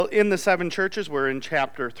In the seven churches, we're in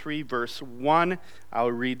chapter 3, verse 1.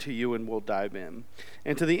 I'll read to you and we'll dive in.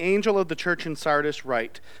 And to the angel of the church in Sardis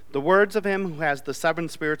write, the words of him who has the seven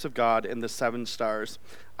spirits of God and the seven stars.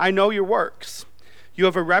 I know your works. You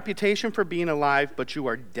have a reputation for being alive, but you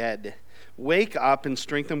are dead. Wake up and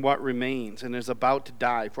strengthen what remains and is about to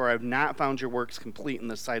die, for I have not found your works complete in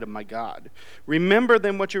the sight of my God. Remember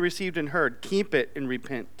then what you received and heard. Keep it and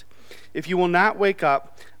repent. If you will not wake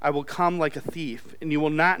up, I will come like a thief, and you will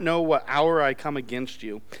not know what hour I come against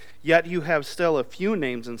you. Yet you have still a few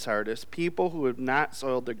names in Sardis, people who have not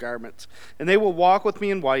soiled their garments, and they will walk with me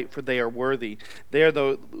in white, for they are worthy. They are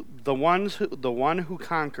the one who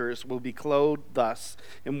conquers will be clothed thus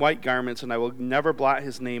in white garments, and I will never blot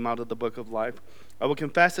his name out of the book of life. I will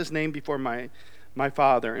confess his name before my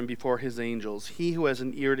Father and before his angels. He who has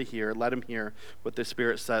an ear to hear, let him hear what the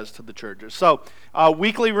Spirit says to the churches. So, a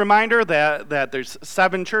weekly reminder that there's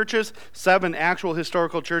seven churches, seven actual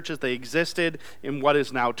historical churches. They existed in what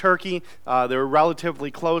is now Turkey. They were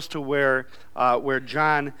relatively close to where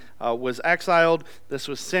John was exiled. This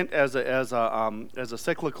was sent as a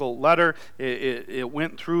cyclical letter. It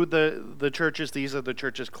went through the churches. These are the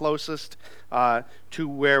churches closest to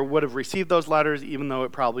where would have received those letters, even though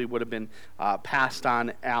it probably would have been passed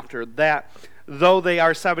on after that. Though they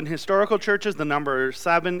are seven historical churches, the number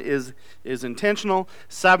seven is intentional.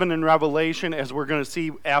 Seven in Revelation, as we're going to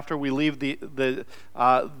see after we leave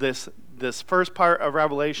this first part of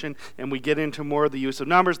Revelation and we get into more of the use of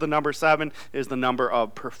numbers. The number seven is the number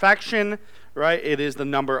of perfection, right? It is the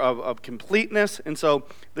number of completeness. And so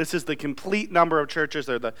this is the complete number of churches,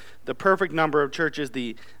 or the perfect number of churches.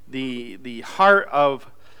 The heart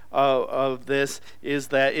of this is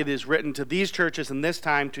that it is written to these churches in this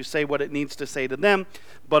time to say what it needs to say to them,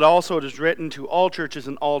 but also it is written to all churches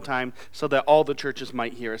in all time so that all the churches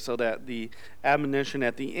might hear. So that the admonition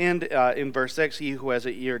at the end in verse 6, he who has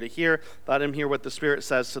an ear to hear, let him hear what the Spirit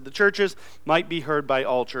says to the churches, might be heard by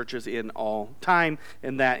all churches in all time,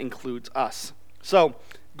 and that includes us. So,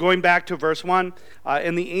 going back to verse 1,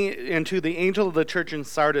 and to the angel of the church in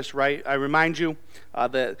Sardis write, I remind you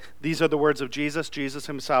that these are the words of Jesus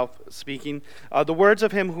himself speaking. The words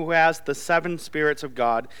of him who has the seven spirits of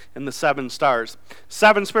God and the seven stars.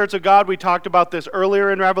 Seven spirits of God, we talked about this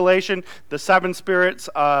earlier in Revelation. The seven spirits,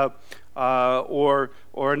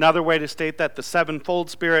 or another way to state that, the sevenfold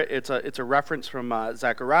Spirit, it's a reference from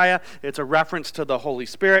Zechariah. It's a reference to the Holy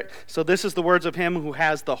Spirit. So this is the words of him who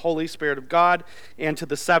has the Holy Spirit of God, and to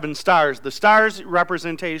the seven stars. The stars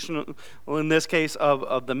representation, in this case,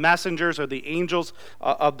 of the messengers or the angels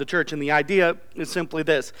of the church. And the idea is simply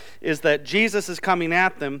this, is that Jesus is coming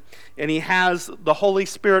at them, and he has the Holy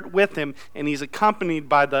Spirit with him, and he's accompanied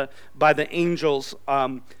by the angels,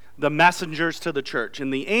 the messengers to the church.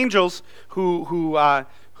 And the angels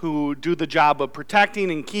who do the job of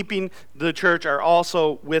protecting and keeping the church are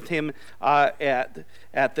also with him at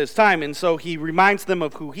this time. And so he reminds them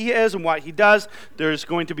of who he is and what he does. There's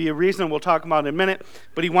going to be a reason we'll talk about in a minute,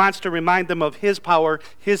 but he wants to remind them of his power,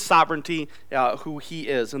 his sovereignty, who he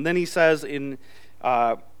is. And then he says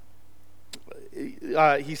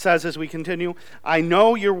as we continue, I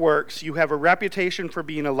know your works. You have a reputation for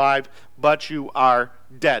being alive, but you are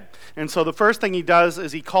dead. And so the first thing he does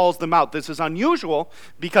is he calls them out. This is unusual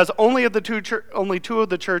because only two of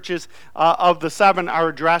the churches of the seven are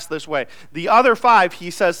addressed this way. The other five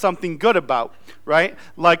he says something good about, right?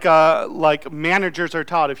 Like managers are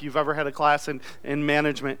taught. If you've ever had a class in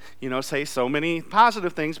management, say so many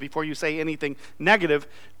positive things before you say anything negative.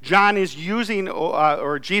 John is using,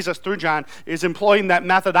 or Jesus through John is employing that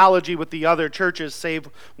methodology with the other churches, save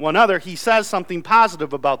one other. He says something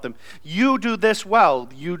positive about them. You do this well.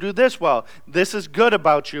 You do this well. This is good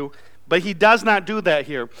about you. But he does not do that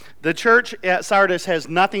here. The church at Sardis has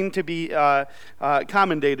nothing to be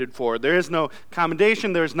commendated for. There is no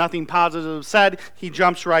commendation. There is nothing positive said. He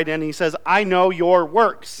jumps right in. He says, I know your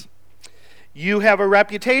works. You have a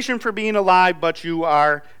reputation for being alive, but you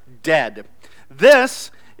are dead. This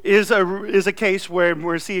is a case where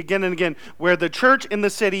we see again and again where the church in the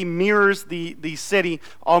city mirrors the city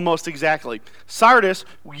almost exactly. Sardis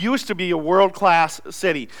used to be a world-class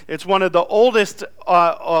city. It's one of the oldest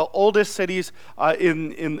cities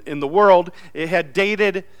in the world. It had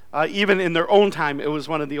dated Even in their own time, it was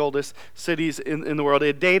one of the oldest cities in the world.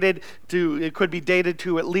 It could be dated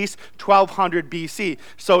to at least 1200 BC.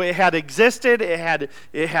 So it had existed, it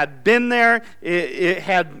had been there, it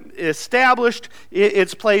had established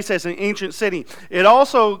its place as an ancient city. It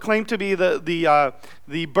also claimed to be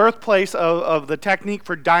the birthplace of the technique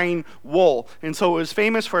for dyeing wool. And so it was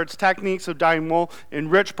famous for its techniques of dyeing wool in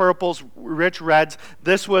rich purples, rich reds.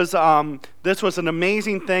 This was an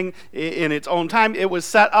amazing thing in its own time. It was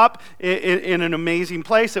set up in an amazing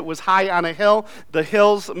place. It was high on a hill. The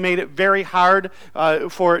hills made it very hard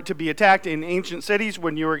for it to be attacked. In ancient cities,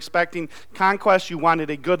 when you were expecting conquest, you wanted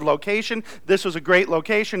a good location. This was a great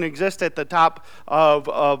location. It exists at the top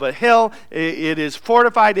of a hill. It is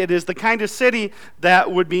fortified. It is the kind of city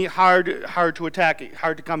that would be hard to attack,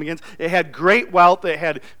 hard to come against. It had great wealth. It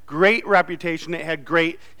had great reputation. It had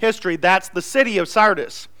great history. That's the city of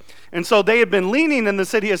Sardis. And so they had been leaning in the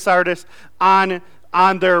city of Sardis on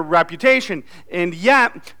their reputation. And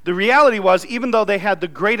yet, the reality was, even though they had the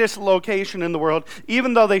greatest location in the world,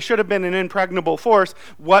 even though they should have been an impregnable force,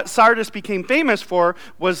 what Sardis became famous for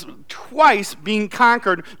was twice being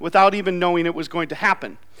conquered without even knowing it was going to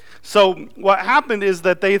happen. So what happened is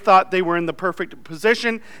that they thought they were in the perfect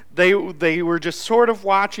position. They were just sort of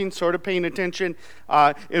watching, sort of paying attention.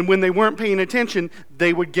 And when they weren't paying attention,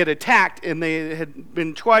 they would get attacked. And they had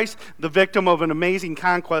been twice the victim of an amazing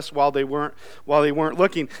conquest while they weren't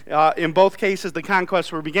looking. In both cases, the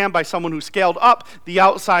conquests were began by someone who scaled up the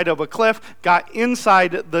outside of a cliff, got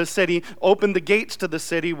inside the city, opened the gates to the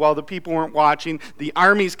city while the people weren't watching. The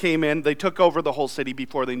armies came in. They took over the whole city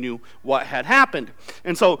before they knew what had happened.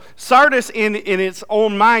 And so Sardis, in its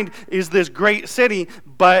own mind, is this great city,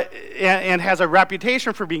 and has a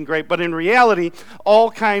reputation for being great. But in reality,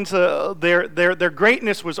 all kinds of their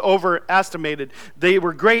greatness was overestimated. They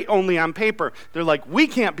were great only on paper. They're like, we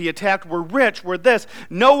can't be attacked. We're rich. We're this.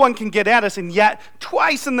 No one can get at us. And yet,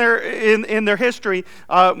 twice in their history,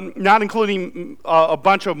 not including a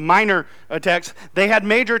bunch of minor attacks, they had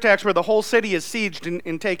major attacks where the whole city is sieged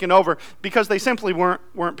and taken over because they simply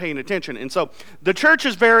weren't paying attention. And so the church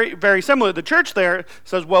is very, very similar. The church there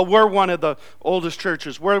says, well, we're one of the oldest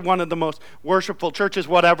churches. We're one of the most worshipful churches,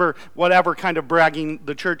 whatever kind of bragging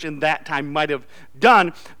the church in that time might have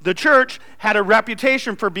done. The church had a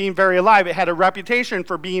reputation for being very alive. It had a reputation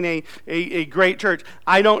for being a great church.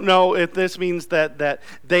 I don't know if this means that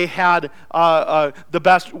they had the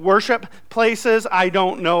best worship places. I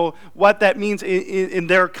don't know what that means in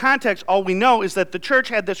their context. All we know is that the church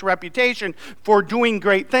had this reputation for doing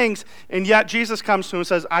great things, and yet Jesus comes to him and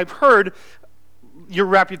says, I've heard your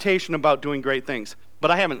reputation about doing great things,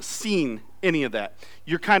 but I haven't seen any of that.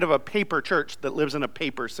 You're kind of a paper church that lives in a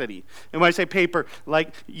paper city. And when I say paper,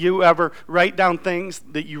 like you ever write down things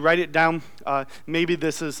that you write it down, maybe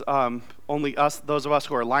this is only us, those of us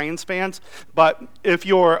who are Lions fans, but if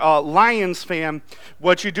you're a Lions fan,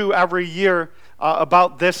 what you do every year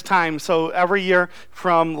about this time, so every year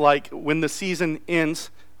from like when the season ends,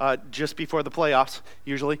 just before the playoffs,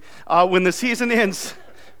 usually, when the season ends,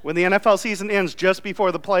 when the NFL season ends just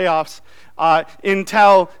before the playoffs,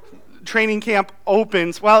 until training camp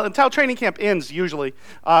opens, well, until training camp ends usually,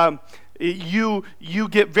 you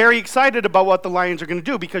get very excited about what the Lions are going to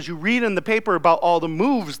do because you read in the paper about all the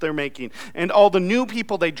moves they're making and all the new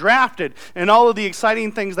people they drafted and all of the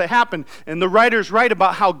exciting things that happen. And the writers write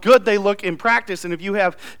about how good they look in practice. And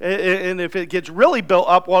if it gets really built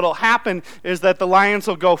up, what'll happen is that the Lions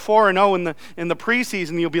will go 4-0 in the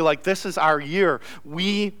preseason. You'll be like, this is our year.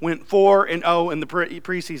 We went 4-0 in the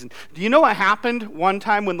preseason. Do you know what happened one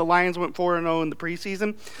time when the Lions went 4-0 in the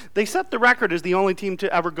preseason? They set the record as the only team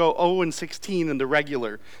to ever go 0-16 in the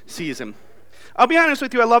regular season. I'll be honest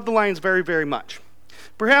with you, I love the Lions very, very much.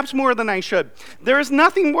 Perhaps more than I should. There is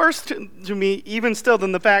nothing worse to me, even still,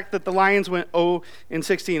 than the fact that the Lions went 0-16.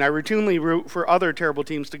 I routinely root for other terrible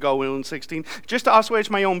teams to go 0-16, just to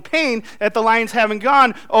assuage my own pain at the Lions having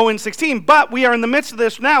gone 0-16. But we are in the midst of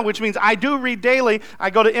this now, which means I do read daily.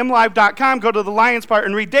 I go to mlive.com, go to the Lions part,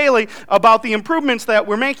 and read daily about the improvements that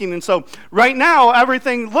we're making. And so right now,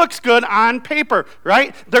 everything looks good on paper,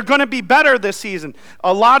 right? They're going to be better this season.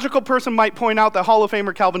 A logical person might point out that Hall of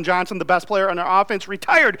Famer Calvin Johnson, the best player on our offense,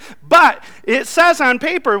 retired. But it says on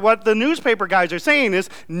paper, what the newspaper guys are saying is,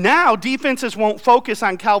 now defenses won't focus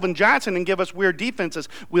on Calvin Johnson and give us weird defenses.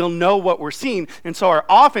 We'll know what we're seeing. And so our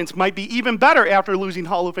offense might be even better after losing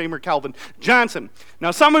Hall of Famer Calvin Johnson.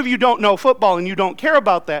 Now, some of you don't know football and you don't care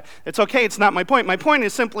about that. It's okay. It's not my point. My point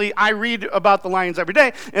is simply I read about the Lions every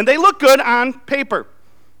day, and they look good on paper.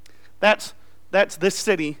 That's this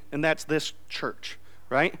city, and that's this church,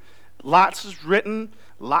 right? Lots is written,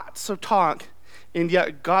 lots of talk. And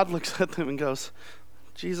yet God looks at them and goes,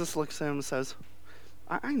 Jesus looks at him and says,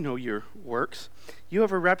 I know your works. You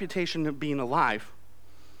have a reputation of being alive,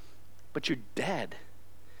 but you're dead.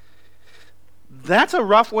 That's a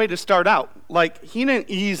rough way to start out. Like, he didn't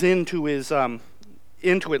ease into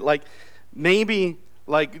it. Like, maybe,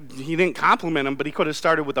 like, he didn't compliment him, but he could have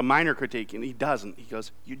started with a minor critique, and he doesn't. He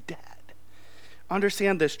goes, you're dead.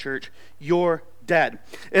 Understand this, church. You're dead.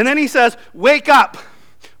 And then he says, wake up.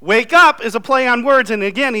 Wake up is a play on words, and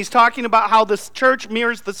again, he's talking about how this church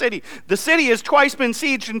mirrors the city. The city has twice been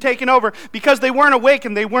sieged and taken over because they weren't awake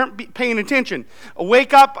and they weren't paying attention.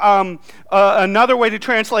 Wake up, another way to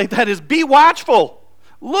translate that is be watchful.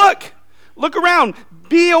 Look around,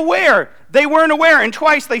 be aware. They weren't aware, and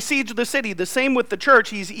twice they sieged the city. The same with the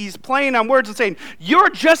church. He's playing on words and saying, you're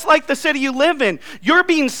just like the city you live in. You're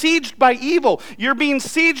being sieged by evil. You're being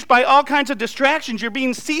sieged by all kinds of distractions. You're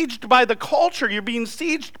being sieged by the culture. You're being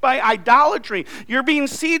sieged by idolatry. You're being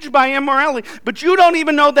sieged by immorality. But you don't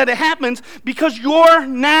even know that it happens because you're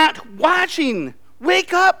not watching.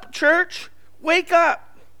 Wake up, church. Wake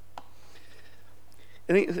up.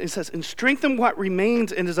 And it says, and strengthen what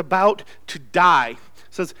remains and is about to die.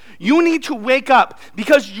 It says, you need to wake up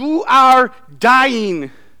because you are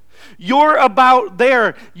dying. You're about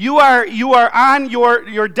there. You are on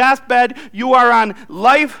your deathbed. You are on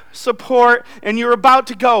life support, and you're about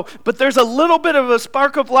to go. But there's a little bit of a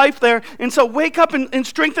spark of life there, and so wake up and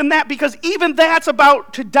strengthen that because even that's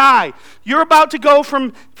about to die. You're about to go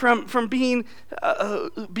from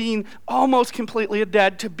being almost completely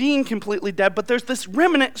dead to being completely dead, but there's this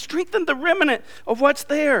remnant. Strengthen the remnant of what's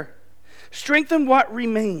there. Strengthen what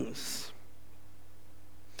remains.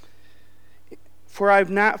 For I have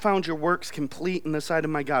not found your works complete in the sight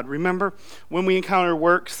of my God. Remember, when we encounter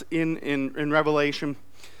works in Revelation,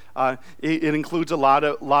 it includes a lot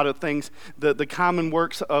of things. The common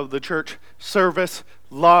works of the church: service,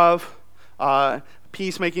 love,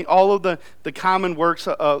 peacemaking, all of the common works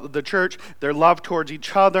of the church, their love towards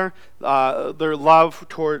each other, their love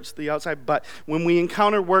towards the outside. But when we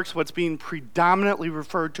encounter works, what's being predominantly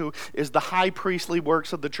referred to is the high priestly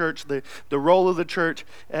works of the church, the role of the church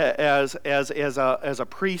as a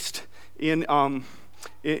priest in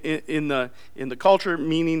the culture,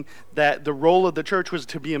 meaning that the role of the church was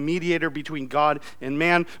to be a mediator between God and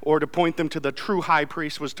man, or to point them to the true high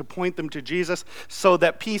priest, was to point them to Jesus, so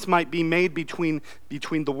that peace might be made between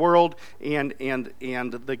the world and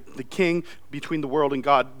the king, between the world and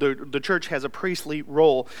God. The church has a priestly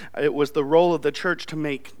role. It was the role of the church to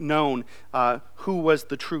make known who was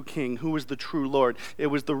the true king, who was the true Lord. It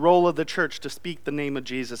was the role of the church to speak the name of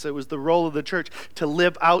Jesus. It was the role of the church to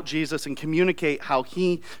live out Jesus and communicate how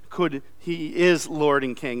he is Lord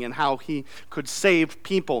and King, and how he could save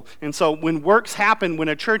people. And so when works happen, when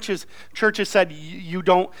a church is said you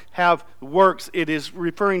don't have works, it is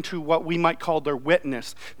referring to what we might call their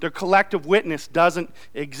witness. Their collective witness doesn't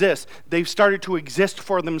exist. They've started to exist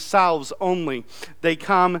for themselves only. They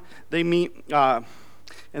come, they meet, and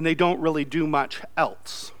they don't really do much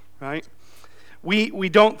else, right? We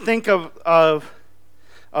don't think of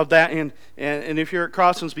that, and if you're at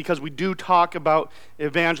Crosslands, because we do talk about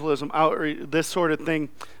evangelism, outreach, this sort of thing,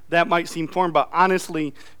 that might seem foreign, but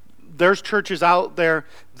honestly, there's churches out there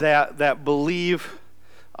that believe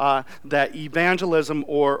that evangelism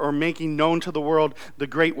or making known to the world the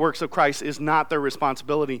great works of Christ is not their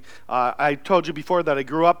responsibility. I told you before that I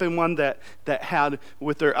grew up in one that had,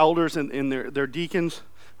 with their elders and their deacons,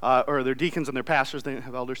 or their deacons and their pastors, they didn't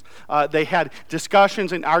have elders, they had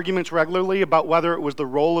discussions and arguments regularly about whether it was the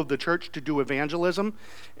role of the church to do evangelism,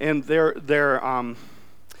 and their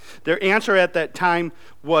answer at that time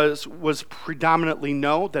was predominantly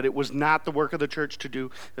no, that it was not the work of the church to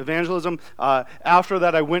do evangelism. After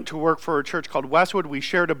that, I went to work for a church called Westwood. We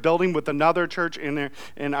shared a building with another church in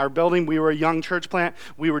our building. We were a young church plant.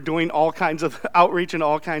 We were doing all kinds of outreach and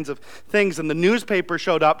all kinds of things, and the newspaper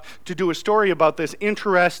showed up to do a story about this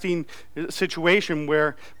interesting situation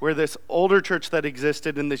where this older church that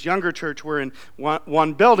existed and this younger church were in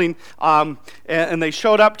one building, and they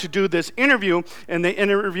showed up to do this interview, and they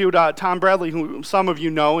interviewed Tom Bradley, who some of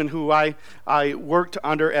you know and who I worked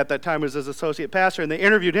under at that time as his associate pastor, and they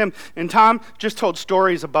interviewed him, and Tom just told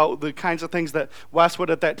stories about the kinds of things that Westwood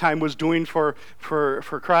at that time was doing for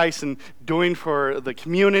Christ and doing for the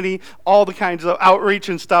community, all the kinds of outreach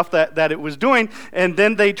and stuff that it was doing. And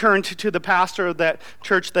then they turned to the pastor of that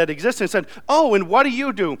church that existed and said, "Oh, and what do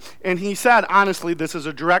you do?" And he said, honestly, this is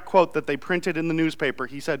a direct quote that they printed in the newspaper.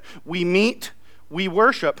 He said, "We meet, we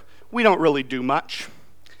worship, we don't really do much."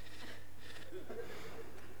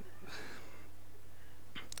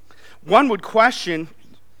 One would question,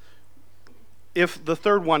 if the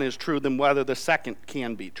third one is true, then whether the second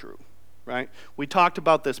can be true. right? We talked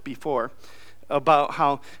about this before, about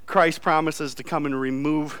how Christ promises to come and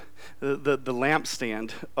remove the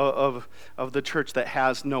lampstand of the church that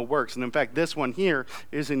has no works. And in fact, this one here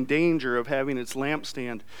is in danger of having its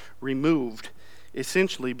lampstand removed,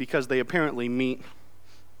 essentially because they apparently meet,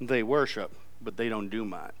 they worship, but they don't do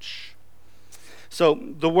much. So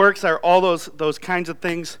the works are all those kinds of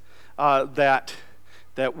things that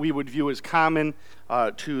we would view as common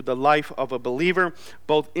to the life of a believer,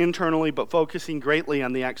 both internally but focusing greatly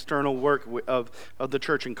on the external work of the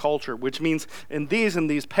church and culture, which means in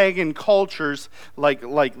these pagan cultures,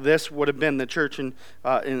 like this would have been the church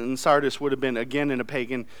in Sardis would have been again in a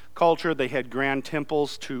pagan culture. They had grand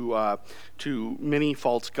temples to many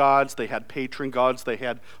false gods. They had patron gods. They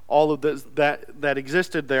had all of this that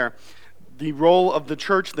existed there. The role of the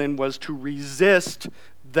church then was to resist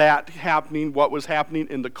that happening, what was happening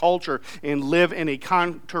in the culture, and live in a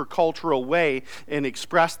countercultural way and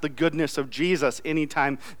express the goodness of Jesus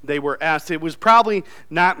anytime they were asked. It was probably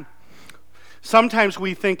not. Sometimes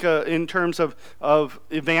we think in terms of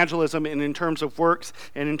evangelism and in terms of works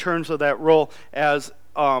and in terms of that role as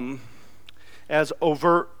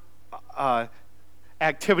overt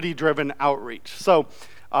activity-driven outreach. So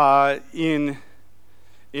in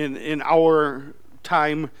our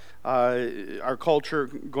time, our culture,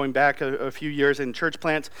 going back a few years in church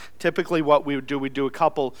plants, typically what we would do a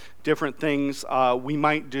couple different things. We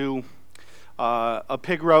might do a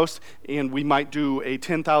pig roast, and we might do a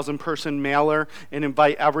 10,000 person mailer and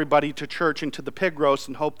invite everybody to church and to the pig roast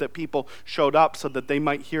and hope that people showed up so that they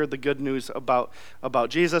might hear the good news about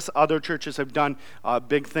Jesus. Other churches have done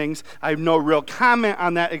big things. I have no real comment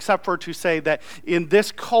on that except for to say that in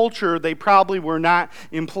this culture they probably were not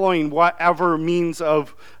employing whatever means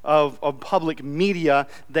of public media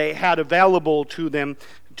they had available to them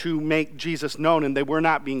to make Jesus known, and they were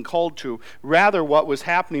not being called to. Rather, what was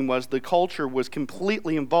happening was the culture was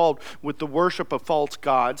completely involved with the worship of false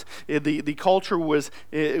gods. The culture was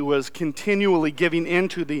continually giving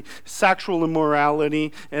into the sexual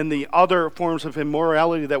immorality and the other forms of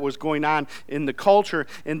immorality that was going on in the culture.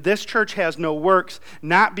 And this church has no works,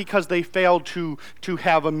 not because they failed to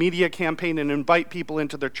have a media campaign and invite people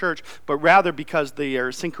into their church, but rather because they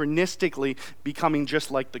are synchronistically becoming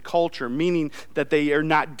just like the culture, meaning that they are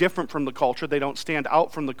not different from the culture. They don't stand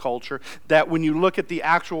out from the culture. That when you look at the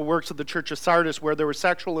actual works of the church of Sardis, where there was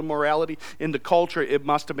sexual immorality in the culture, it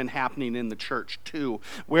must have been happening in the church too.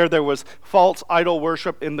 Where there was false idol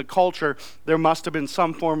worship in the culture, there must have been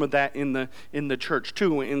some form of that in the church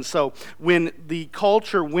too. And so when the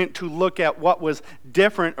culture went to look at what was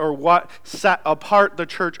different or what set apart the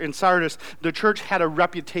church in Sardis, the church had a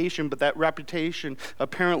reputation, but that reputation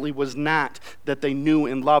apparently was not that they knew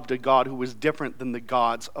and loved a God who was different than the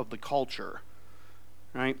gods of the culture,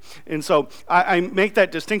 right? And so I make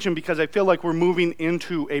that distinction because I feel like we're moving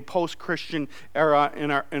into a post-Christian era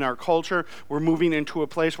in our culture. We're moving into a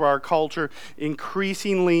place where our culture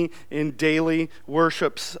increasingly and daily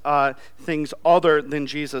worships things other than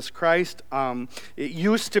Jesus Christ. It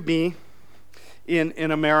used to be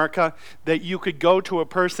in America that you could go to a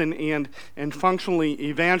person and functionally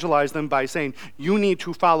evangelize them by saying, you need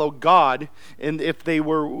to follow God, and if they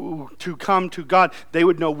were to come to God, they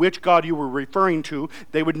would know which God you were referring to.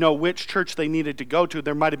 They would know which church they needed to go to.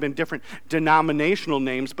 There might have been different denominational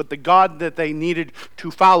names, but the God that they needed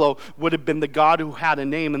to follow would have been the God who had a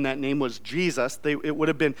name, and that name was Jesus. It would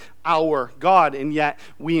have been our God, and yet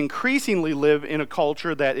we increasingly live in a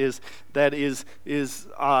culture that is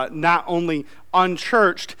not only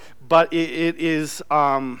unchurched, but it is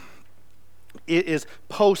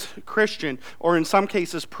post-Christian, or in some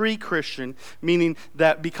cases pre-Christian, meaning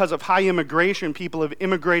that because of high immigration, people have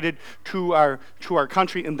immigrated to our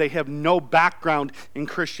country and they have no background in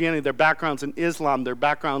Christianity. Their background's in Islam, their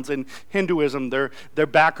background's in Hinduism, their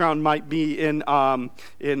background might be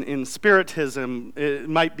in Spiritism, it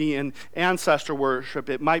might be in ancestor worship,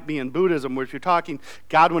 it might be in Buddhism, where if you're talking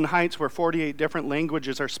Godwin Heights, where 48 different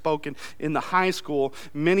languages are spoken in the high school,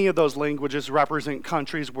 many of those languages represent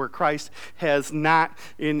countries where Christ has not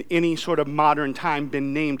in any sort of modern time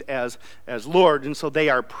been named as Lord, and so they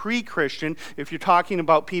are pre-Christian. If you're talking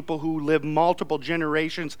about people who live multiple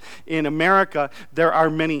generations in America, there are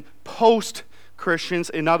many post-Christian Christians.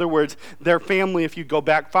 In other words, their family, if you go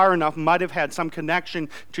back far enough, might have had some connection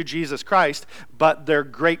to Jesus Christ, but their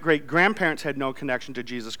great-great-grandparents had no connection to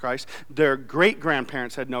Jesus Christ. Their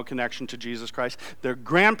great-grandparents had no connection to Jesus Christ. Their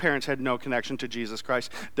grandparents had no connection to Jesus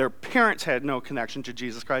Christ. Their parents had no connection to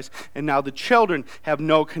Jesus Christ. And now the children have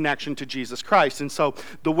no connection to Jesus Christ. And so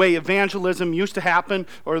the way evangelism used to happen,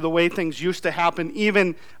 or the way things used to happen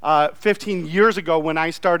even 15 years ago when I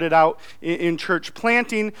started out in church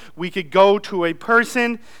planting, we could go to a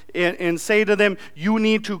person and say to them, you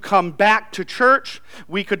need to come back to church.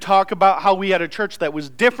 We could talk about how we had a church that was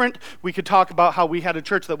different. We could talk about how we had a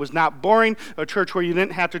church that was not boring, a church where you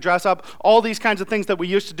didn't have to dress up, all these kinds of things that we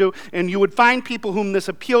used to do. And you would find people whom this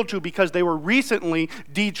appealed to because they were recently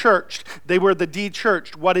de-churched. They were the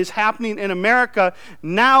de-churched. What is happening in America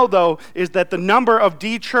now, though, is that the number of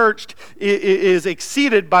de-churched is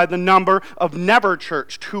exceeded by the number of never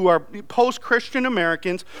churched, who are post-Christian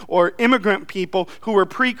Americans or immigrant people who are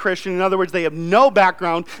pre-Christian. In other words, they have no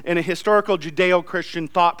background in a historical Judeo-Christian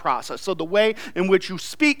thought process. So the way in which you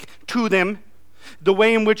speak to them, the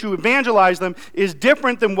way in which you evangelize them is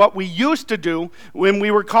different than what we used to do when we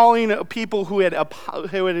were calling people who had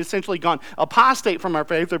essentially gone apostate from our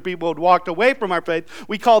faith, or people who had walked away from our faith.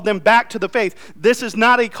 We called them back to the faith. This is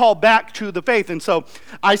not a call back to the faith. And so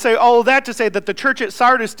I say all of that to say that the church at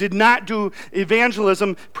Sardis did not do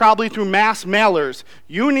evangelism probably through mass mailers.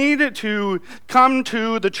 You need to come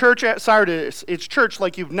to the church at Sardis. It's church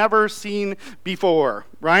like you've never seen before,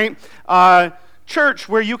 right? Church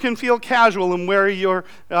where you can feel casual and wear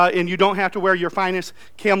and you don't have to wear your finest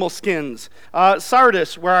camel skins.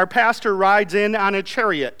 Sardis, where our pastor rides in on a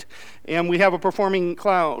chariot and we have a performing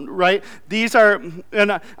clown, right? These are,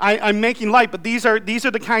 and I'm making light, but these are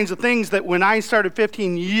the kinds of things that when I started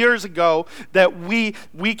 15 years ago that we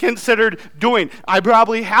considered doing. I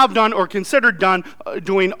probably have done or considered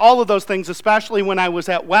doing all of those things, especially when I was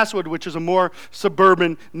at Westwood, which is a more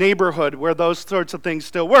suburban neighborhood where those sorts of things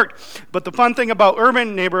still worked. But the fun thing about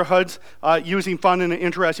urban neighborhoods, using fun in an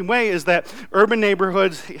interesting way, is that urban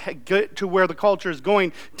neighborhoods get to where the culture is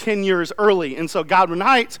going 10 years early. And so Godwin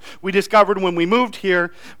Heights, we discovered when we moved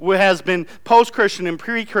here, has been post-Christian and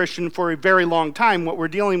pre-Christian for a very long time. What we're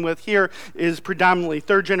dealing with here is predominantly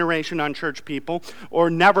third-generation unchurched people or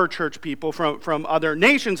never church people from other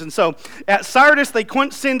nations. And so at Sardis, they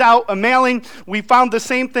couldn't send out a mailing. We found the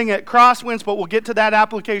same thing at Crosswinds, but we'll get to that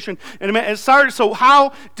application in a minute. At Sardis, so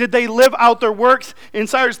how did they live out their works in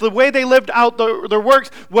Sardis? The way they lived out their works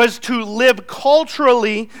was to live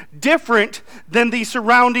culturally different than the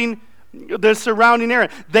surrounding area.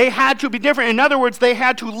 They had to be different. In other words, they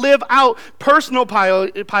had to live out personal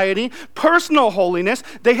piety, personal holiness.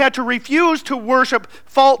 They had to refuse to worship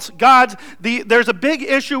false gods. There's a big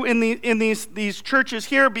issue in these churches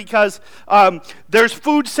here because there's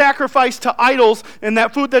food sacrificed to idols, and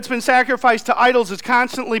that food that's been sacrificed to idols is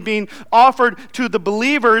constantly being offered to the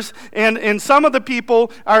believers, and some of the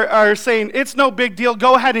people are saying, it's no big deal,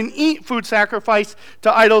 go ahead and eat food sacrificed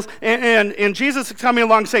to idols, and Jesus is coming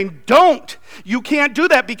along saying, don't. You can't do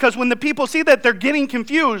that, because when the people see that, they're getting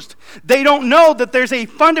confused. They don't know that there's a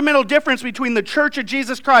fundamental difference between the church of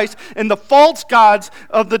Jesus Christ and the false gods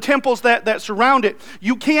of the temples that surround it.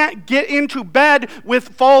 You can't get into bed with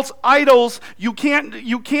false idols. You can't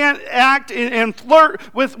act and flirt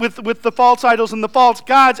with the false idols and the false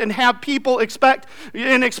gods and have people expect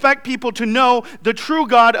people to know the true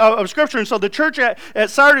God of Scripture. And so the church at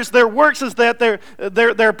Sardis, their works is that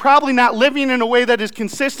they're probably not living in a way that is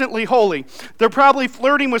consistently holy. They're probably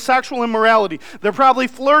flirting with sexual immorality. They're probably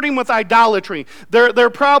flirting with idolatry. They're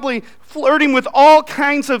probably flirting with all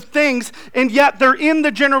kinds of things, and yet they're in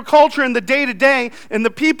the general culture in the day-to-day, and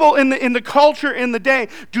the people in the culture in the day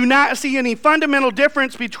do not see any fundamental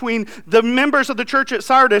difference between the members of the church at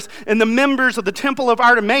Sardis and the members of the temple of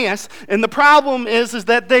Artemis. And the problem is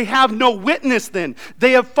that they have no witness then.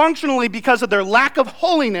 They have functionally, because of their lack of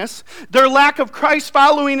holiness, their lack of Christ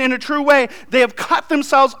following in a true way, they have cut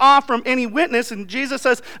themselves off from any witness. And Jesus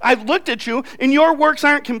says, I've looked at you, and your works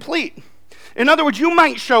aren't complete. In other words, you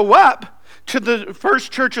might show up to the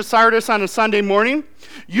First Church of Sardis on a Sunday morning.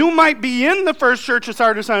 You might be in the First Church of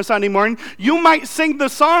Sardis on a Sunday morning. You might sing the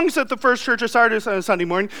songs at the First Church of Sardis on a Sunday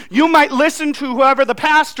morning. You might listen to whoever the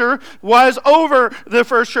pastor was over the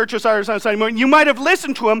First Church of Sardis on a Sunday morning. You might have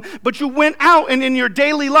listened to him, but you went out and in your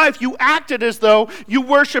daily life you acted as though you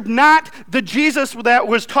worshiped not the Jesus that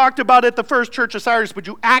was talked about at the First Church of Sardis, but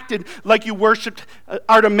you acted like you worshiped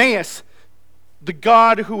Artemis, the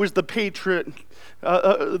god who was the patron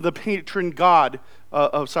God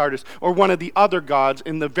of Sardis, or one of the other gods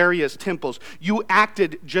in the various temples. You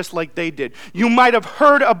acted just like they did. You might have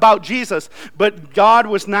heard about Jesus, but God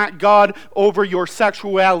was not God over your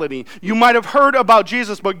sexuality. You might have heard about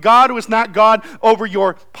Jesus, but God was not God over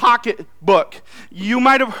your pocketbook. You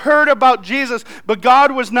might have heard about Jesus, but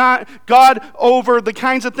God was not God over the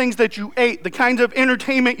kinds of things that you ate, the kinds of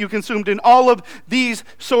entertainment you consumed, and all of these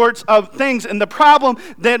sorts of things. And the problem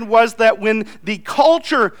then was that when the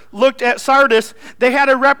culture looked at Sardis, they had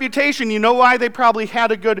a reputation. You know why they probably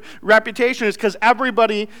had a good reputation? Is because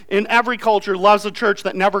everybody in every culture loves a church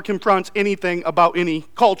that never confronts anything about any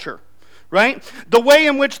culture. Right? The way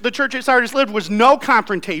in which the church at Sardis lived was no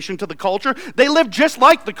confrontation to the culture. They lived just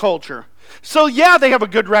like the culture. So yeah, they have a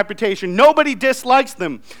good reputation. Nobody dislikes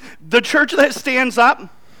them. The church that stands up,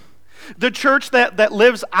 the church that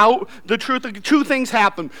lives out the truth, two things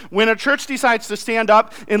happen. When a church decides to stand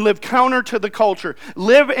up and live counter to the culture,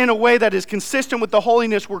 live in a way that is consistent with the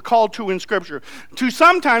holiness we're called to in Scripture, to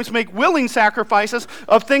sometimes make willing sacrifices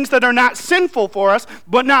of things that are not sinful for us,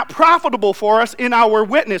 but not profitable for us in our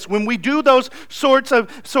witness. When we do those sorts of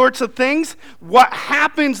things, what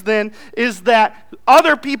happens then is that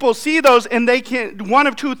other people see those, and one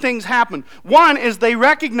of two things happen. One is they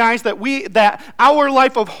recognize that our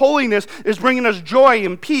life of holiness is bringing us joy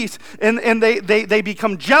and peace, and they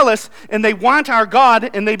become jealous, and they want our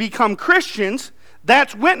God, and they become Christians.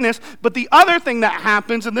 That's witness. But the other thing that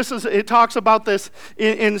happens, and it talks about this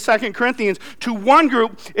in 2 Corinthians, to one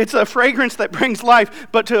group, it's a fragrance that brings life,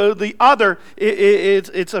 but to the other,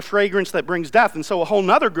 it's a fragrance that brings death. And so a whole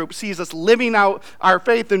other group sees us living out our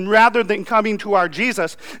faith, and rather than coming to our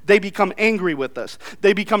Jesus, they become angry with us.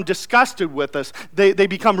 They become disgusted with us. They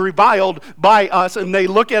become reviled by us, and they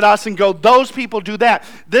look at us and go, those people do that.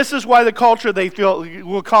 This is why the culture, they feel,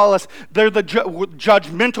 will call us, they're the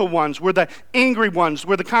judgmental ones. We're the angry ones,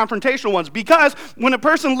 we're the confrontational ones, because when a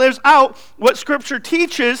person lives out what Scripture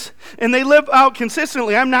teaches and they live out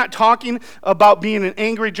consistently, I'm not talking about being an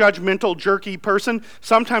angry, judgmental, jerky person.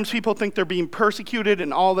 Sometimes people think they're being persecuted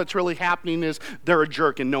and all that's really happening is they're a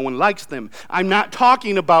jerk and no one likes them. I'm not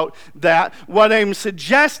talking about that. What I'm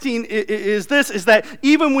suggesting is that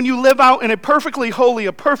even when you live out in a perfectly holy,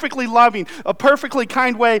 a perfectly loving, a perfectly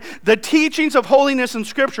kind way, the teachings of holiness in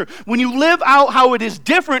Scripture, when you live out how it is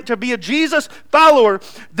different to be a Jesus follower,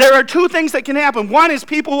 there are two things that can happen. One is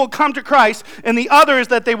people will come to Christ, and the other is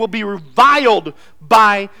that they will be reviled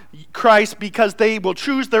by Christ because they will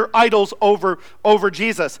choose their idols over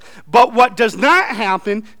Jesus. But what does not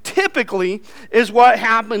happen typically is what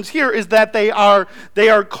happens here is that they are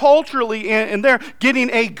culturally, and they're getting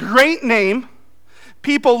a great name.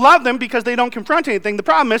 People love them because they don't confront anything. The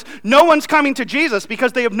problem is no one's coming to Jesus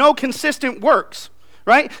because they have no consistent works.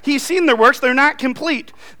 Right? He's seen their works. They're not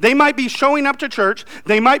complete. They might be showing up to church.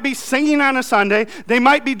 They might be singing on a Sunday. They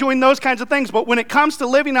might be doing those kinds of things. But when it comes to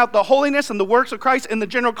living out the holiness and the works of Christ in the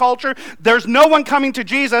general culture, there's no one coming to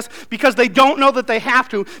Jesus because they don't know that they have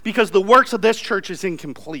to, because the works of this church is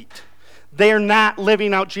incomplete. They are not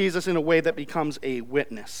living out Jesus in a way that becomes a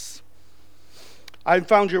witness. I've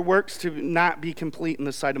found your works to not be complete in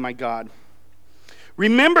the sight of my God.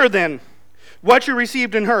 Remember then what you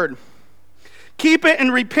received and heard. Keep it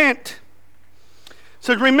and repent.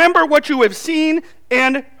 So remember what you have seen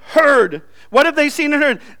and heard. What have they seen and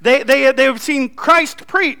heard? They have seen Christ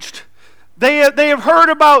preached. They have heard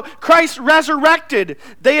about Christ resurrected.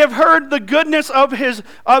 They have heard the goodness of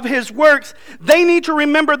his works. They need to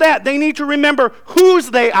remember that. They need to remember whose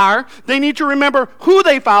they are. They need to remember who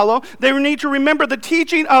they follow. They need to remember the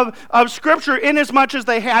teaching of Scripture inasmuch as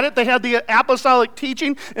they had it. They had the apostolic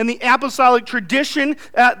teaching and the apostolic tradition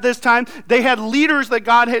at this time. They had leaders that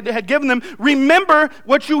God had given them. Remember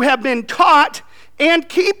what you have been taught and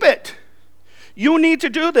keep it. You need to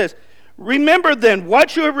do this. Remember then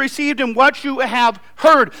what you have received and what you have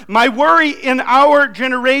heard. My worry in our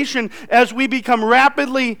generation as we become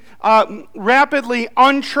rapidly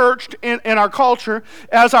unchurched in our culture,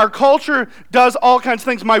 as our culture does all kinds of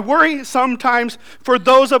things. My worry sometimes for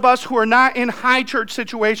those of us who are not in high church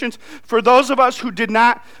situations, for those of us who did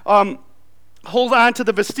not hold on to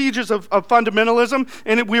the vestiges of fundamentalism,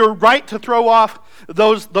 and we were right to throw off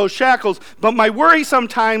those shackles. But my worry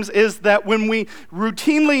sometimes is that when we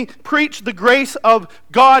routinely preach the grace of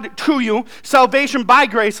God to you, salvation by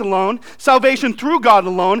grace alone, salvation through God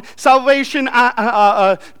alone, salvation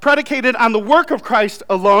predicated on the work of Christ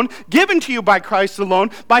alone, given to you by Christ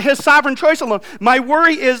alone, by his sovereign choice alone. My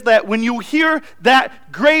worry is that when you hear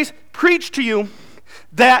that grace preached to you,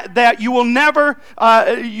 that you will never,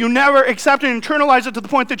 you never accept and internalize it to the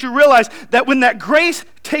point that you realize that when that grace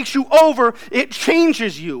takes you over, it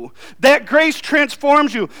changes you. That grace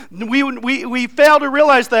transforms you. We fail to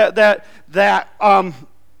realize that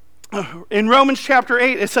in Romans chapter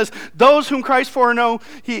 8, it says, those whom Christ foreknew,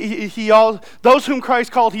 those whom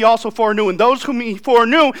Christ called, he also foreknew. And those whom he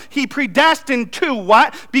foreknew, he predestined to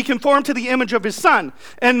what? Be conformed to the image of his Son.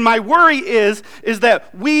 And my worry is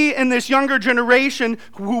that we in this younger generation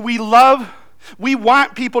who we love, we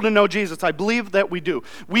want people to know Jesus. I believe that we do.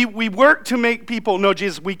 We work to make people know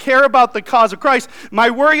Jesus. We care about the cause of Christ.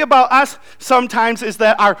 My worry about us sometimes is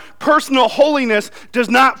that our personal holiness does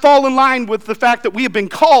not fall in line with the fact that we have been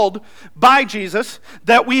called by Jesus,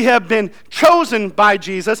 that we have been chosen by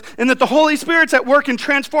Jesus, and that the Holy Spirit's at work in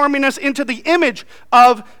transforming us into the image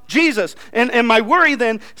of Jesus. And my worry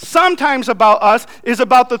then sometimes about us is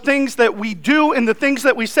about the things that we do and the things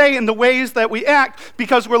that we say and the ways that we act,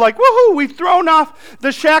 because we're like, woohoo, we've thrown off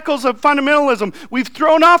the shackles of fundamentalism. We've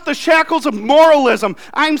thrown off the shackles of moralism.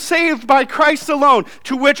 I'm saved by Christ alone,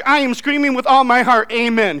 to which I am screaming with all my heart,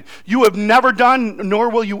 amen. You have never done, nor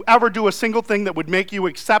will you ever do a single thing that would make you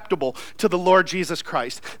acceptable to the Lord Jesus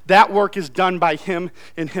Christ. That work is done by him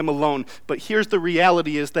and him alone. But here's the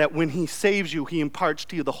reality, is that when he saves you, he imparts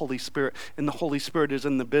to you the Holy Spirit, and the Holy Spirit is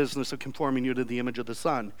in the business of conforming you to the image of the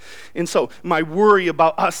Son. And so my worry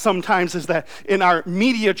about us sometimes is that in our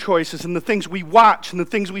media choices and the things we watch and the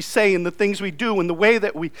things we say and the things we do and the way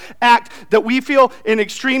that we act, that we feel in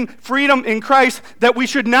extreme freedom in Christ, that we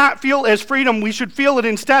should not feel as freedom. We should feel it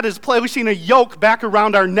instead as placing a yoke back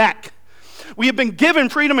around our neck. We have been given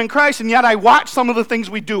freedom in Christ, and yet I watch some of the things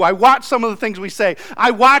we do. I watch some of the things we say.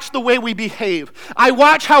 I watch the way we behave. I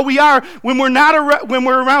watch how we are when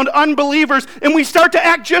we're around unbelievers, and we start to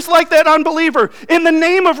act just like that unbeliever in the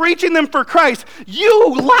name of reaching them for Christ.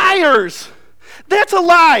 You liars! That's a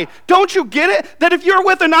lie. Don't you get it? That if you're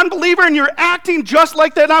with an unbeliever and you're acting just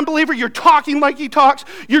like that unbeliever, you're talking like he talks,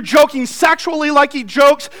 you're joking sexually like he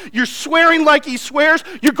jokes, you're swearing like he swears,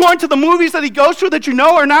 you're going to the movies that he goes to that you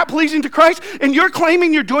know are not pleasing to Christ, and you're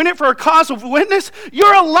claiming you're doing it for a cause of witness,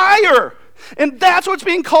 you're a liar. And that's what's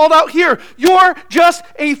being called out here. You're just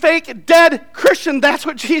a fake dead Christian. That's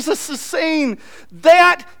what Jesus is saying.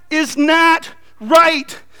 That is not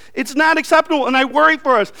right. It's not acceptable, and I worry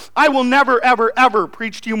for us. I will never, ever, ever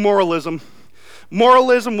preach to you moralism.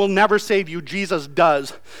 Moralism will never save you. Jesus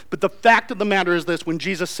does. But the fact of the matter is this: when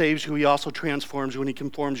Jesus saves you, he also transforms you and he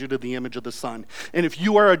conforms you to the image of the Son. And if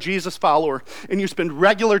you are a Jesus follower and you spend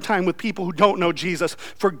regular time with people who don't know Jesus,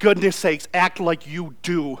 for goodness sakes, act like you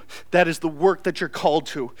do. That is the work that you're called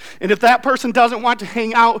to. And if that person doesn't want to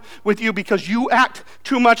hang out with you because you act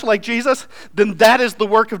too much like Jesus, then that is the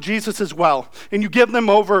work of Jesus as well. And you give them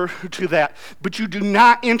over to that. But you do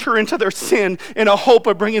not enter into their sin in a hope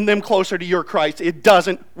of bringing them closer to your Christ. It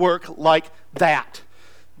doesn't work like that.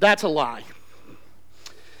 That's a lie.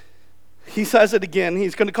 He says it again.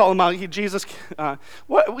 He's going to call him out. Here's the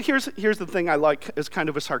thing I like as kind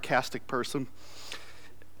of a sarcastic person.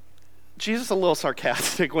 Jesus is a little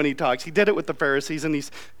sarcastic when he talks. He did it with the Pharisees, and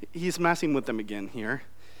he's messing with them again here.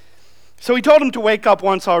 So he told them to wake up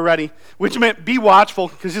once already, which meant be watchful,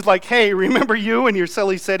 because he's like, hey, remember you and your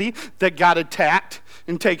silly city that got attacked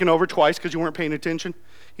and taken over twice because you weren't paying attention?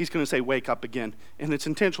 He's going to say, wake up again. And it's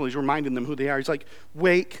intentional. He's reminding them who they are. He's like,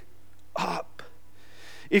 wake up.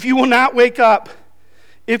 If you will not wake up,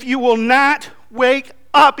 he's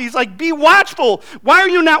like, be watchful. Why are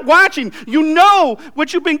you not watching? You know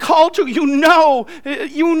what you've been called to. You know.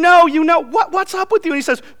 What's up with you? And he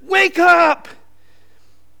says, wake up.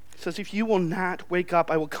 He says, if you will not wake up,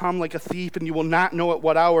 I will come like a thief, and you will not know at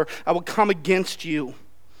what hour I will come against you.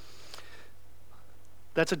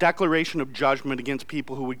 That's a declaration of judgment against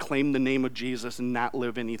people who would claim the name of Jesus and not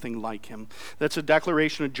live anything like him. That's a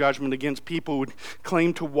declaration of judgment against people who would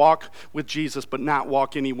claim to walk with Jesus but not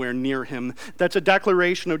walk anywhere near him. That's a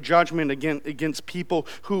declaration of judgment against people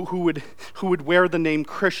who would wear the name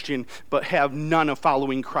Christian but have none of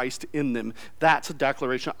following Christ in them. That's a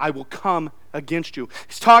declaration. I will come against you.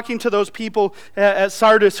 He's talking to those people at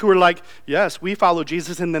Sardis who are like, yes, we follow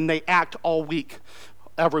Jesus, and then they act all week.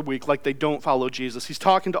 Every week like they don't follow Jesus. He's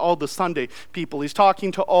talking to all the Sunday people. He's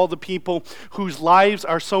talking to all the people whose lives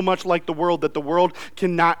are so much like the world that the world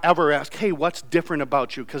cannot ever ask, hey, what's different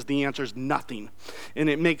about you? Because the answer is nothing. And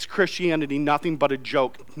it makes Christianity nothing but a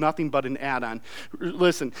joke, nothing but an add-on.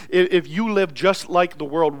 Listen, if you live just like the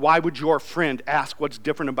world, why would your friend ask what's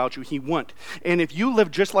different about you? He won't. And if you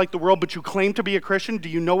live just like the world but you claim to be a Christian, do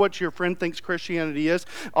you know what your friend thinks Christianity is?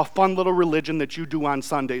 A fun little religion that you do on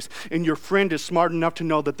Sundays. And your friend is smart enough to to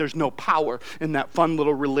know that there's no power in that fun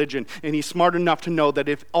little religion. And he's smart enough to know that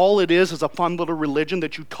if all it is a fun little religion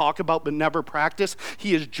that you talk about but never practice,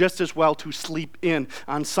 he is just as well to sleep in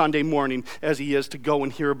on Sunday morning as he is to go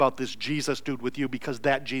and hear about this Jesus dude with you, because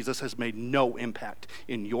that Jesus has made no impact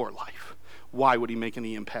in your life. Why would he make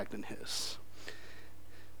any impact in his?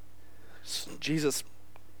 Jesus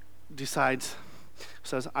decides,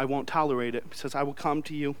 says, I won't tolerate it. He says, I will come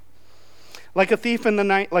to you like a thief in the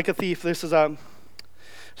night, like a thief. This is a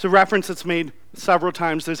reference that's made several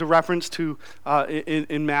times. There's a reference to,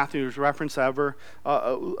 in Matthew, there's a reference every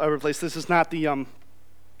place. This is not the,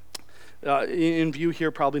 in view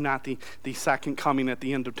here, probably not the second coming at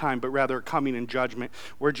the end of time, but rather a coming in judgment,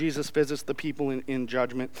 where Jesus visits the people in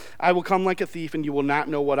judgment. I will come like a thief, and you will not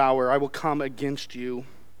know what hour I will come against you.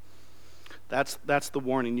 That's the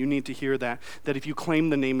warning. You need to hear that if you claim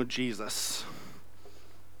the name of Jesus,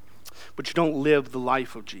 but you don't live the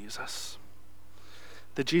life of Jesus,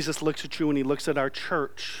 that Jesus looks at you and he looks at our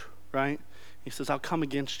church, right? He says, I'll come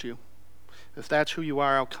against you. If that's who you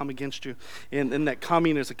are, I'll come against you. And that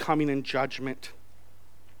coming is a coming in judgment.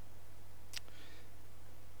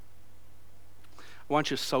 I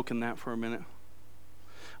want you to soak in that for a minute.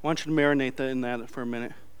 I want you to marinate in that for a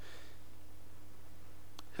minute.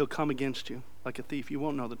 He'll come against you like a thief. You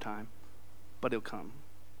won't know the time, but he'll come.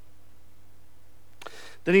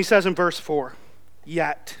 Then he says in verse 4,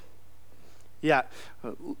 yet.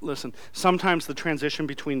 Listen, sometimes the transition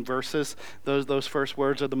between verses, those first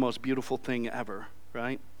words are the most beautiful thing ever,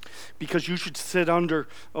 right? Because you should sit under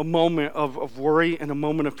a moment of worry and a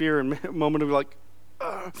moment of fear and a moment of like,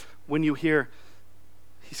 when you hear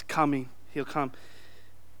he's coming, he'll come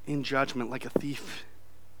in judgment like a thief.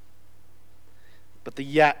 But the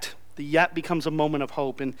yet becomes a moment of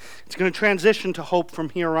hope, and it's going to transition to hope from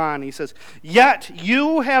here on. He says, yet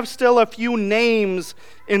you have still a few names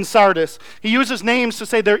in Sardis. He uses names to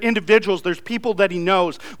say they're individuals. There's people that he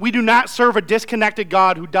knows. We do not serve a disconnected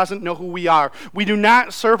God who doesn't know who we are. We do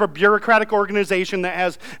not serve a bureaucratic organization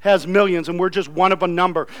that has millions, and we're just one of a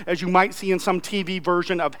number, as you might see in some TV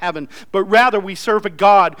version of heaven. But rather, we serve a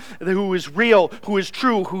God who is real, who is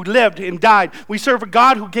true, who lived and died. We serve a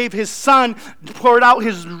God who gave his son, poured out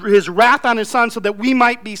his wrath on his son so that we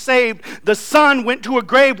might be saved. The son went to a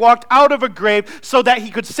grave, walked out of a grave so that he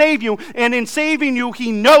could save you, and in saving you,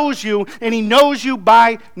 he knows you, and he knows you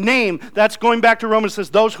by name. That's going back to Romans. It says,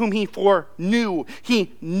 those whom he foreknew.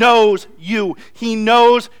 He knows you. He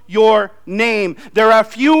knows your name. There are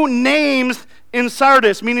few names in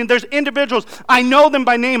Sardis, meaning there's individuals. I know them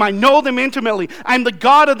by name. I know them intimately. I'm the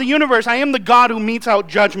God of the universe. I am the God who metes out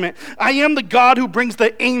judgment. I am the God who brings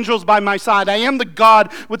the angels by my side. I am the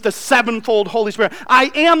God with the sevenfold Holy Spirit.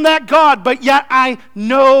 I am that God, but yet I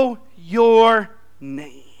know your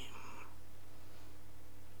name.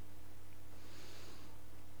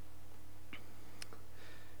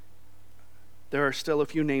 There are still a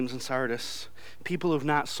few names in Sardis. People who have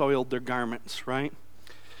not soiled their garments, right?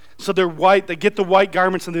 So they're white. They get the white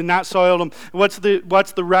garments and they're not soiled them. What's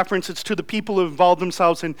the reference? It's to the people who have involved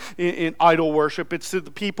themselves in idol worship. It's to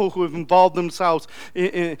the people who have involved themselves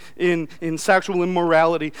in sexual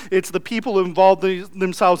immorality. It's the people who involved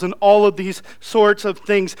themselves in all of these sorts of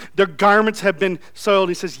things. Their garments have been soiled.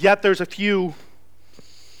 He says, yet there's a few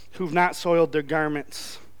who've not soiled their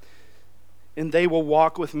garments, and they will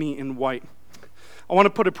walk with me in white. I want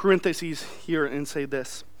to put a parenthesis here and say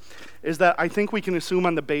this, is that I think we can assume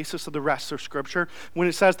on the basis of the rest of Scripture, when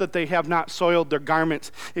it says that they have not soiled their garments,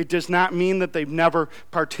 it does not mean that they've never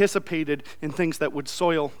participated in things that would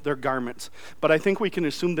soil their garments. But I think we can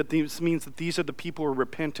assume that this means that these are the people who are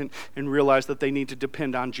repentant and realize that they need to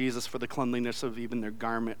depend on Jesus for the cleanliness of even their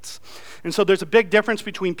garments. And so there's a big difference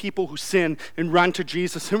between people who sin and run to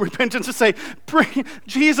Jesus in repentance and say,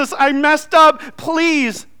 Jesus, I messed up,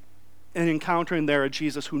 please. And encountering there a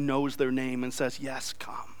Jesus who knows their name and says, yes,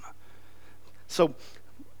 come. So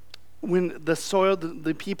when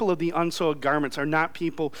the people of the unsoiled garments are not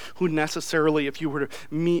people who necessarily, if you were to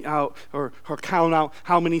mete out or count out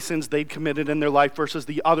how many sins they'd committed in their life versus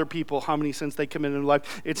the other people, how many sins they committed in their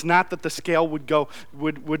life, it's not that the scale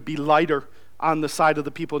would be lighter on the side of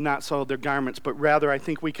the people not soiled their garments, but rather I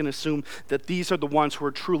think we can assume that these are the ones who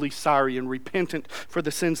are truly sorry and repentant for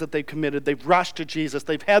the sins that they've committed. They've rushed to Jesus.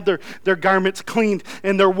 They've had their garments cleaned,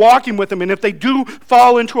 and they're walking with him. And if they do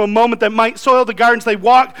fall into a moment that might soil the garments, they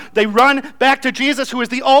run back to Jesus, who is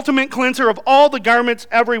the ultimate cleanser of all the garments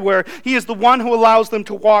everywhere. He is the one who allows them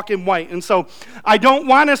to walk in white. And so I don't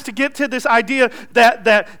want us to get to this idea that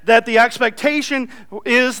the expectation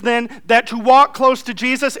is then that to walk close to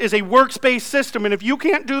Jesus is a works-based system. And if you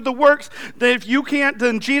can't do the works,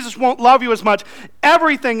 then Jesus won't love you as much.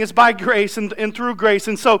 Everything is by grace and through grace.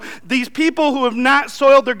 And so these people who have not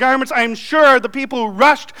soiled their garments, I am sure the people who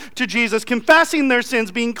rushed to Jesus, confessing their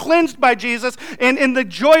sins, being cleansed by Jesus, and in the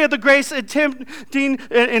joy of the grace, attempting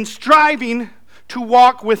and striving to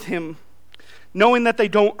walk with him, knowing that they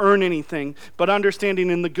don't earn anything, but understanding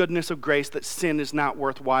in the goodness of grace that sin is not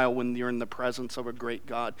worthwhile when you're in the presence of a great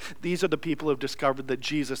God. These are the people who have discovered that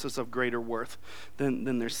Jesus is of greater worth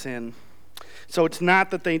than their sin. So it's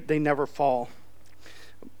not that they never fall.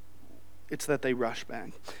 It's that they rush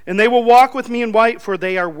back. And they will walk with me in white, for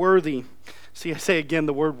they are worthy. See, I say again,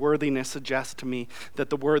 the word worthiness suggests to me that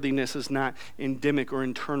the worthiness is not endemic or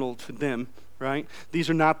internal to them, right? These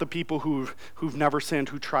are not the people who've never sinned,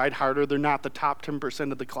 who tried harder. They're not the top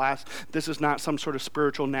 10% of the class. This is not some sort of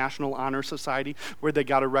spiritual national honor society where they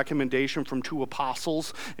got a recommendation from 2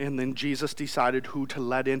 apostles and then Jesus decided who to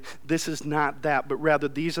let in. This is not that, but rather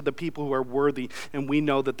these are the people who are worthy, and we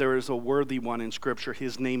know that there is a worthy one in Scripture.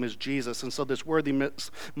 His name is Jesus, and so this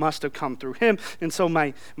worthiness must have come through him. And so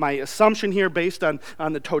my assumption here, based on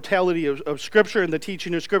the totality of Scripture and the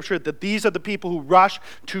teaching of Scripture, that these are the people who rush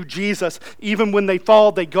to Jesus. Even when they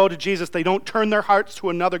fall, they go to Jesus. They don't turn their hearts to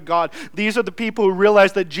another God. These are the people who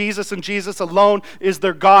realize that Jesus and Jesus alone is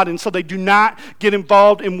their God. And so they do not get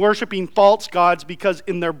involved in worshiping false gods, because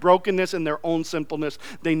in their brokenness and their own sinfulness,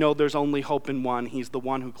 they know there's only hope in one. He's the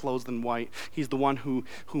one who clothes in white. He's the one who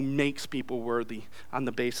makes people worthy on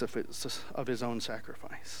the basis of his own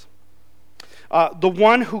sacrifice. The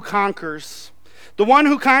one who conquers. The one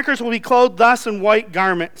who conquers will be clothed thus in white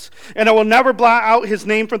garments, and I will never blot out his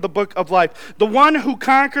name from the book of life. The one who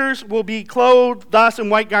conquers will be clothed thus in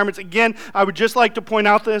white garments. Again, I would just like to point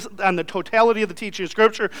out this on the totality of the teaching of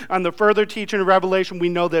Scripture, on the further teaching of Revelation, we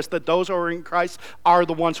know this, that those who are in Christ are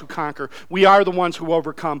the ones who conquer. We are the ones who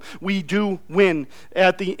overcome. We do win.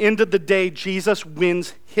 At the end of the day, Jesus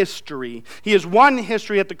wins history. He has won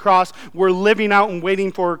history at the cross. We're living out and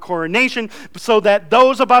waiting for a coronation, so that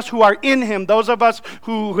those of us who are in him, those of us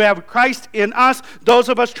who have Christ in us, those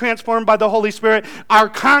of us transformed by the Holy Spirit, our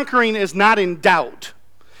conquering is not in doubt.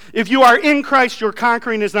 If you are in Christ, your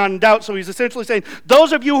conquering is not in doubt. So he's essentially saying,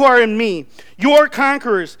 those of you who are in me, you're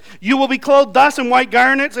conquerors. You will be clothed thus in white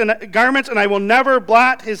garments, and I will never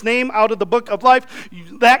blot his name out of the book of life.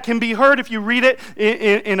 That can be heard if you read it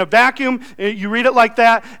in a vacuum. You read it like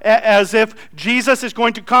that, as if Jesus is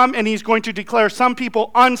going to come and he's going to declare some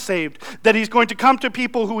people unsaved, that he's going to come to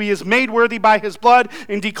people who he has made worthy by his blood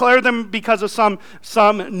and declare them because of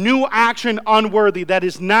some new action unworthy. That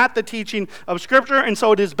is not the teaching of Scripture, and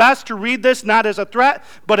so it is best to read this not as a threat,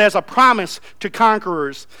 but as a promise to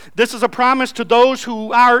conquerors. This is a promise to those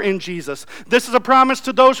who are in Jesus. This is a promise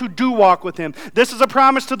to those who do walk with him. This is a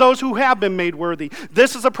promise to those who have been made worthy.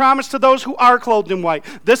 This is a promise to those who are clothed in white.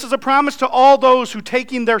 This is a promise to all those who,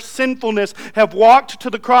 taking their sinfulness, have walked to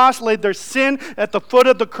the cross, laid their sin at the foot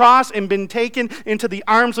of the cross, and been taken into the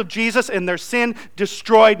arms of Jesus, and their sin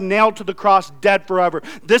destroyed, nailed to the cross, dead forever.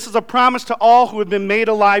 This is a promise to all who have been made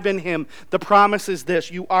alive in him. The promise is this: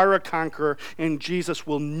 you are a conqueror, and Jesus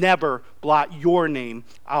will never blot your name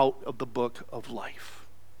out of the book of life.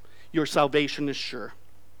 Your salvation is sure.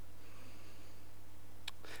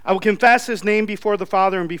 I will confess his name before the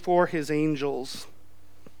Father and before his angels.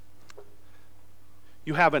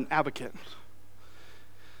 You have an advocate.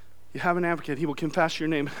 You have an advocate. He will confess your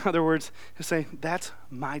name. In other words, he'll say, that's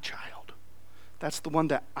my child. That's the one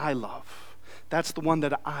that I love. That's the one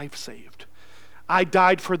that I've saved. I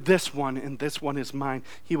died for this one, and this one is mine.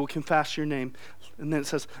 He will confess your name. And then it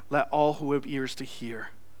says, let all who have ears to hear,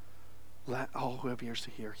 let all who have ears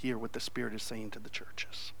to hear what the Spirit is saying to the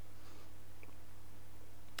churches.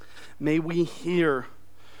 May we hear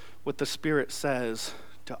what the Spirit says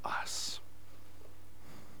to us.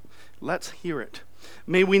 Let's hear it.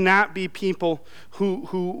 May we not be people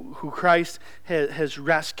who Christ has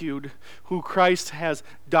rescued, who Christ has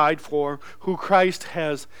died for, who Christ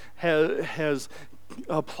has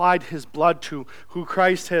applied his blood to, who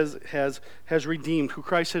Christ has redeemed, who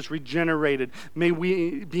Christ has regenerated. May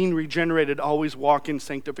we, being regenerated, always walk in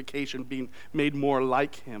sanctification, being made more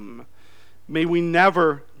like him. May we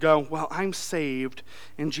never go, well, I'm saved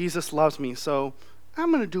and Jesus loves me, so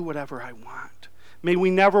I'm going to do whatever I want. May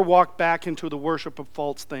we never walk back into the worship of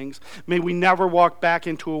false things. May we never walk back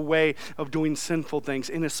into a way of doing sinful things.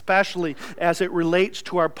 And especially as it relates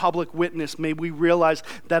to our public witness, may we realize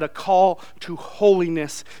that a call to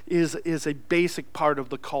holiness is a basic part of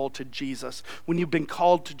the call to Jesus. When you've been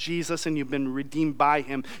called to Jesus and you've been redeemed by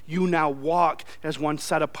him, you now walk as one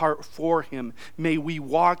set apart for him. May we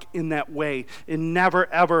walk in that way and never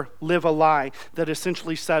ever live a lie that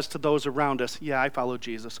essentially says to those around us, yeah, I follow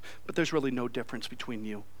Jesus, but there's really no difference between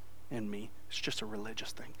you and me. It's just a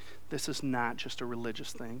religious thing. This is not just a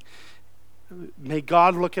religious thing. May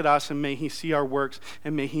God look at us and may he see our works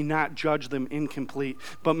and may he not judge them incomplete,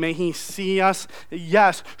 but may he see us,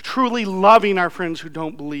 yes, truly loving our friends who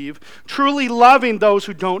don't believe, truly loving those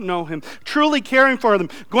who don't know him, truly caring for them,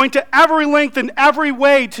 going to every length and every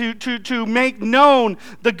way to make known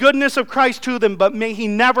the goodness of Christ to them, but may he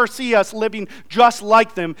never see us living just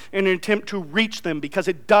like them in an attempt to reach them, because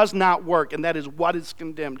it does not work, and that is what is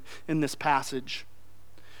condemned in this passage.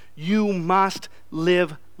 You must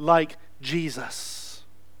live like Jesus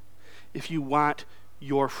if you want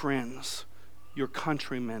your friends, your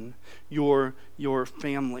countrymen, your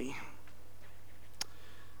family,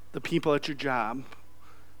 the people at your job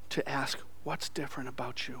to ask, what's different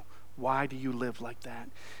about you? Why do you live like that?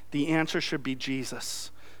 The answer should be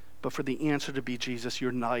Jesus. But for the answer to be Jesus,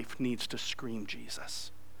 your life needs to scream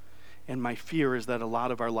Jesus. And my fear is that a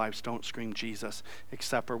lot of our lives don't scream Jesus,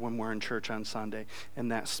 except for when we're in church on Sunday.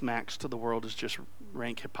 And that smacks to the world as just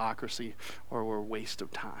rank hypocrisy or a waste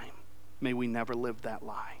of time. May we never live that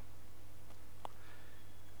lie.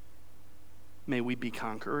 May we be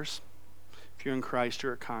conquerors. If you're in Christ,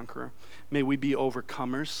 you're a conqueror. May we be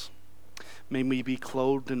overcomers. May we be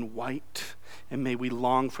clothed in white. And may we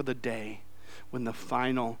long for the day when the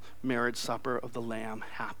final marriage supper of the Lamb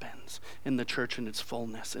happens and the church in its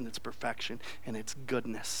fullness and its perfection and its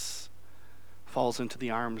goodness falls into the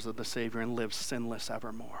arms of the Savior and lives sinless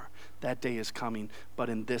evermore. That day is coming, but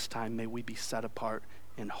in this time may we be set apart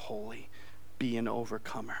and holy. Be an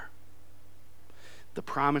overcomer. The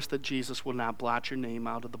promise that Jesus will not blot your name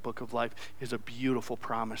out of the book of life is a beautiful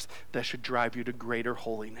promise that should drive you to greater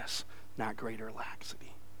holiness, not greater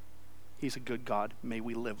laxity. He's a good God. May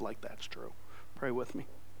we live like that's true. Pray with me.